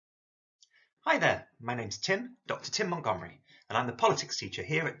Hi there, my name's Tim, Dr. Tim Montgomery, and I'm the politics teacher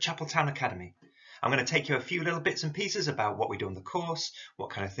here at Chapeltown Academy. I'm going to take you a few little bits and pieces about what we do on the course,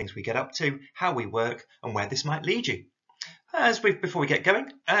 what kind of things we get up to, how we work, and where this might lead you. Before we get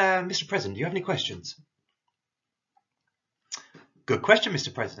going, Mr. President, do you have any questions? Good question,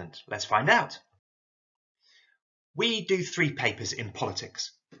 Mr. President. Let's find out. We do 3 papers in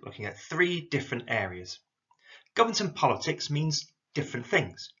politics, looking at 3 different areas. Government and politics means different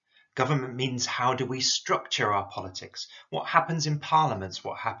things. Government means how do we structure our politics, what happens in parliaments,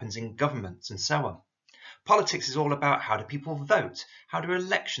 what happens in governments, and so on. Politics is all about how do people vote, how do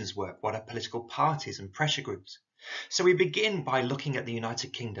elections work, what are political parties and pressure groups. So we begin by looking at the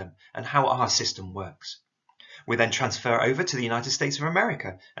United Kingdom and how our system works. We then transfer over to the United States of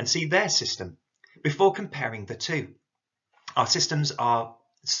America and see their system before comparing the two. Our systems are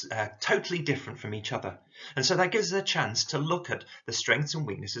totally different from each other, and so that gives us a chance to look at the strengths and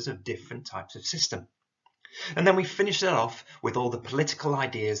weaknesses of different types of system. And then we finish it off with all the political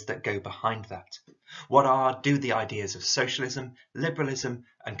ideas that go behind that. What do the ideas of socialism, liberalism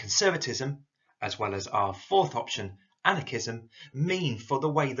and conservatism, as well as our 4th option, anarchism, mean for the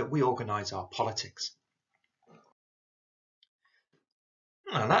way that we organise our politics?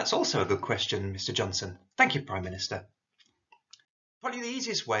 Well, that's also a good question, Mr. Johnson. Thank you, Prime Minister. Probably the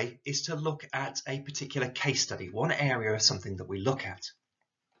easiest way is to look at a particular case study, one area of something that we look at.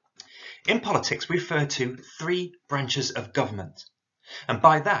 In politics, we refer to 3 branches of government. And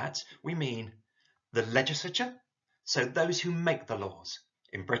by that, we mean the legislature, so those who make the laws.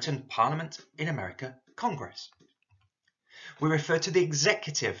 In Britain, Parliament. In America, Congress. We refer to the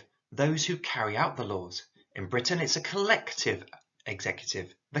executive, those who carry out the laws. In Britain, it's a collective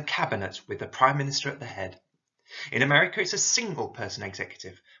executive, the cabinet with the Prime Minister at the head. In America, it's a single-person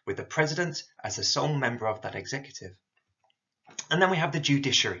executive, with the president as the sole member of that executive. And then we have the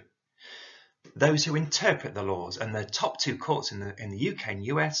judiciary, those who interpret the laws, and the top 2 courts in the UK and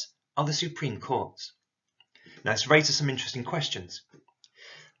US are the Supreme Courts. Now, this raises some interesting questions.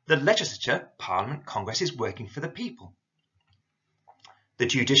 The legislature, Parliament, Congress, is working for the people. The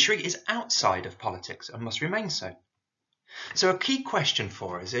judiciary is outside of politics and must remain so. So a key question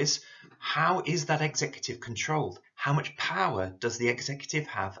for us is, how is that executive controlled? How much power does the executive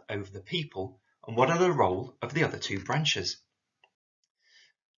have over the people? And what are the role of the other 2 branches?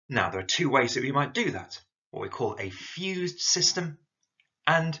 Now, there are 2 ways that we might do that. What we call a fused system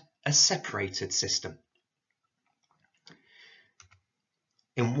and a separated system.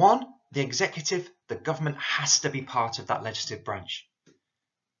 In one, the executive, the government has to be part of that legislative branch.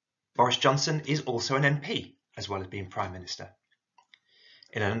 Boris Johnson is also an MP, as well as being Prime Minister.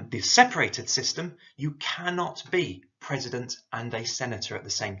 In the separated system, you cannot be President and a Senator at the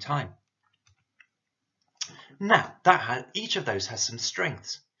same time. Now, each of those has some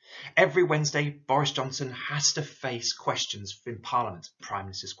strengths. Every Wednesday, Boris Johnson has to face questions in Parliament, Prime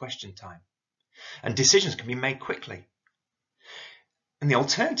Minister's question time, and decisions can be made quickly. In the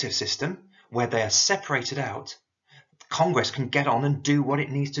alternative system, where they are separated out, Congress can get on and do what it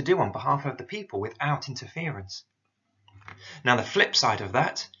needs to do on behalf of the people without interference. Now, the flip side of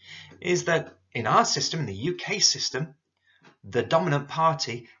that is that in our system, in the UK system, the dominant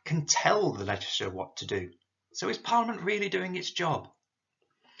party can tell the legislature what to do. So is Parliament really doing its job?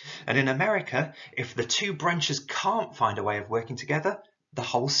 And in America, if the 2 branches can't find a way of working together, the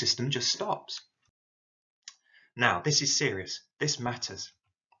whole system just stops. Now, this is serious. This matters.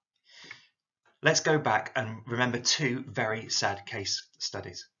 Let's go back and remember 2 very sad case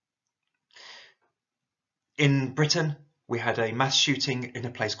studies. In Britain, we had a mass shooting in a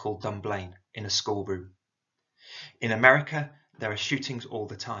place called Dunblane, in a schoolroom. In America, there are shootings all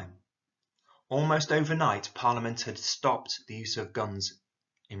the time. Almost overnight, Parliament had stopped the use of guns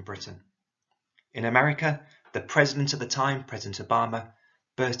in Britain. In America, the president at the time, President Obama,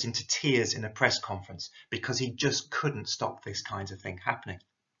 burst into tears in a press conference because he just couldn't stop this kind of thing happening.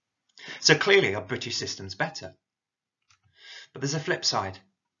 So clearly our British system's better. But there's a flip side.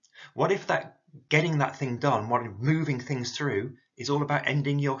 What if getting that thing done, moving things through, is all about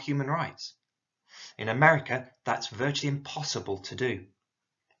ending your human rights? In America, that's virtually impossible to do.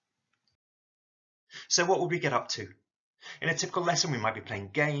 So what would we get up to? In a typical lesson, we might be playing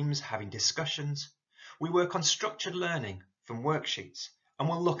games, having discussions. We work on structured learning from worksheets, and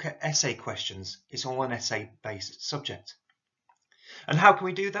we'll look at essay questions. It's all an essay-based subject. And how can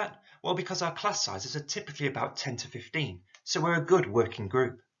we do that? Well, because our class sizes are typically about 10 to 15, so we're a good working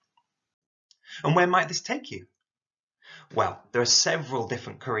group. And where might this take you? Well, there are several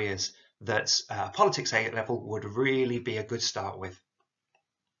different careers that politics A level would really be a good start with.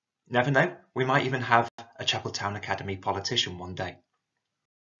 Never know, we might even have a Chapeltown Academy politician one day.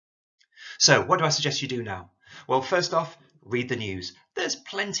 So what do I suggest you do now? Well, first off, read the news. There's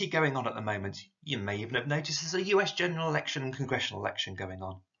plenty going on at the moment. You may even have noticed there's a US general election and congressional election going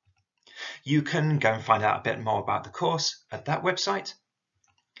on. You can go and find out a bit more about the course at that website,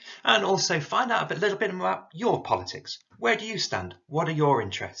 and also find out a little bit more about your politics. Where do you stand? What are your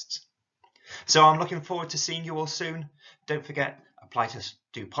interests? So I'm looking forward to seeing you all soon. Don't forget, apply to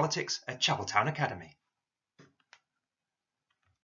do politics at Chapeltown Academy.